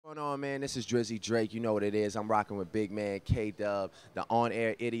What's going on, man? This is Drizzy Drake. You know what it is. I'm rocking with big man K-Dub, the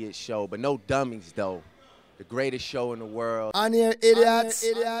On-Air Idiot Show, but no dummies, though. The greatest show in the world. On-Air Idiots.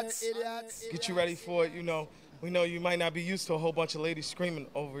 Get you ready for it, you know. We know you might not be used to a whole bunch of ladies screaming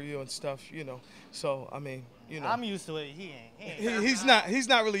over you and stuff, you know. So, I mean, you know. I'm used to it. He ain't. He's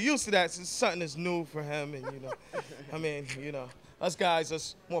not really used to that. It's something that's new for him, and, you know. I mean, you know, us guys,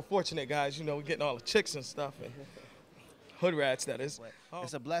 us more fortunate guys, you know, we're getting all the chicks and stuff. And hood rats, that is.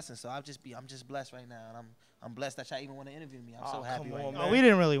 It's a blessing, so I'm just blessed right now, and I'm blessed that y'all even want to interview me. I'm so happy right now. No, we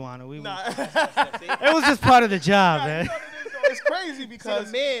didn't really want to. Nah. It was just part of the job, man. It's crazy because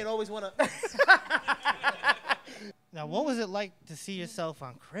the men always want to. Now, what was it like to see yourself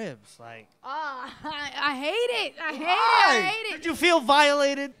on Cribs? Like, I hate it. I hate it. did you feel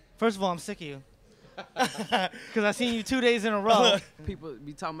violated? First of all, I'm sick of you. Because I seen you 2 days in a row. People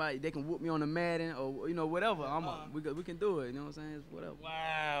be talking about they can whoop me on the Madden or whatever. We can do it. You know what I'm saying? It's whatever.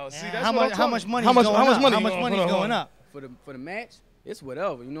 wow. See, Yeah, that's how much money going up? For the match, it's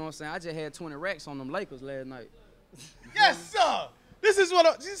whatever. You know what I'm saying? I just had 20 racks on them Lakers last night. Yes, sir. This is what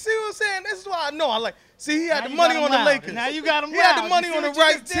you see what I'm saying? This is why I know. I like. See, he had the money on the Lakers. Now you got him. He had the money on the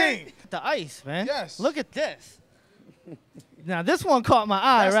right team. The ice, man. Yes. Look at this. Now this one caught my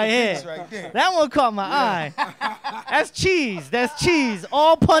eye That's right the here. piece right there. That one caught my eye. That's cheese. That's cheese.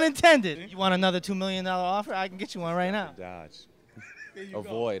 All pun intended. You want another $2 million offer? I can get you one right now. Dodge.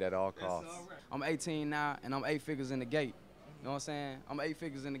 Avoid at all costs. I'm 18 now, and I'm 8 figures in the gate. You know what I'm saying? I'm 8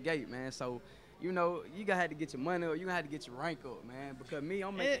 figures in the gate, man. So, you know, you gotta have to get your money up. You gotta have to get your rank up, man. Because me,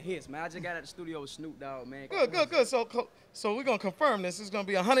 I'm making hits, man. I just got at the studio with Snoop Dogg, man. Good. So we're gonna confirm this. It's gonna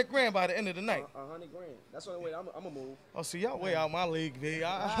be $100 grand by the end of the night. 100 grand. That's the only way I'm gonna move. Oh, see, y'all way out my league, B.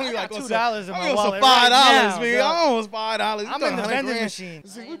 I got $2 in my wallet $5, right now, B. bro. Almost $5. I'm in the vending machine.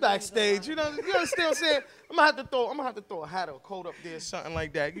 See, we backstage. You know, you understand what I'm saying? I'm gonna have to throw a hat or a coat up there, something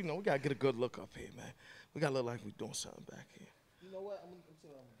like that. You know, we gotta get a good look up here, man. We gotta look like we're doing something back here. You know what?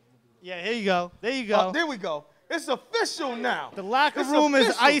 Yeah, here you go. There you go. Oh, there we go. It's official now. The locker It's room is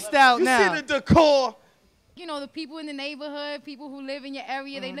official. iced out you now. You see the decor. You know, the people in the neighborhood, people who live in your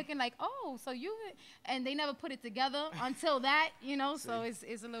area, they looking like, oh, so you, and they never put it together until that, you know, so it's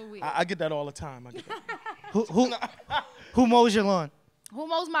a little weird. I get that all the time. I get that. Who mows your lawn? Who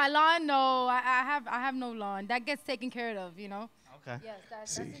mows my lawn? No, I have no lawn. That gets taken care of, you know. Okay. Yes,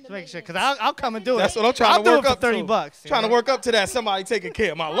 that's in the Make sure, maintenance. because I'll come and do it. That's what I'm trying to work I'll up do it for 30 to. bucks. Trying to work up to that. Somebody taking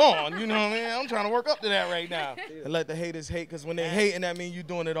care of my lawn. You know what I mean? I'm trying to work up to that right now. And let the haters hate, because when they hating, that means you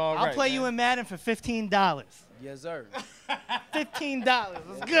doing it all right. I'll play you in Madden for $15. Yes, sir. $15.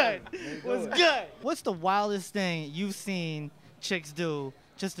 What's good? What's good? What's the wildest thing you've seen chicks do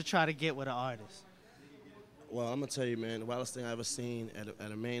just to try to get with an artist? Well, I'm gonna tell you, man. The wildest thing I ever seen at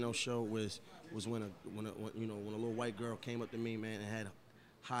a Maino show was when a little white girl came up to me, man, and had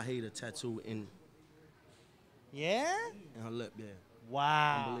 "Ha Hater" tattoo in her lip. Yeah.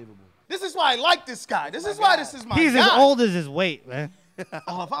 Wow. Unbelievable. This is why I like this guy. This is why this is my He's guy. as old as his weight, man.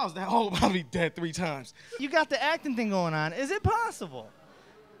 Oh, if I was that old, I'd be dead 3 times. You got the acting thing going on. Is it possible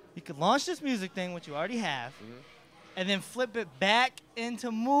you could launch this music thing, which you already have, and then flip it back into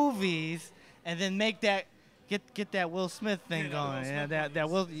movies, and then make that get that Will Smith thing going? Yeah, that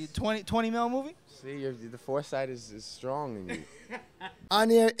Will 20 mil movie? See, the foresight is strong in you.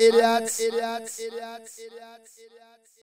 On-Air Idiots.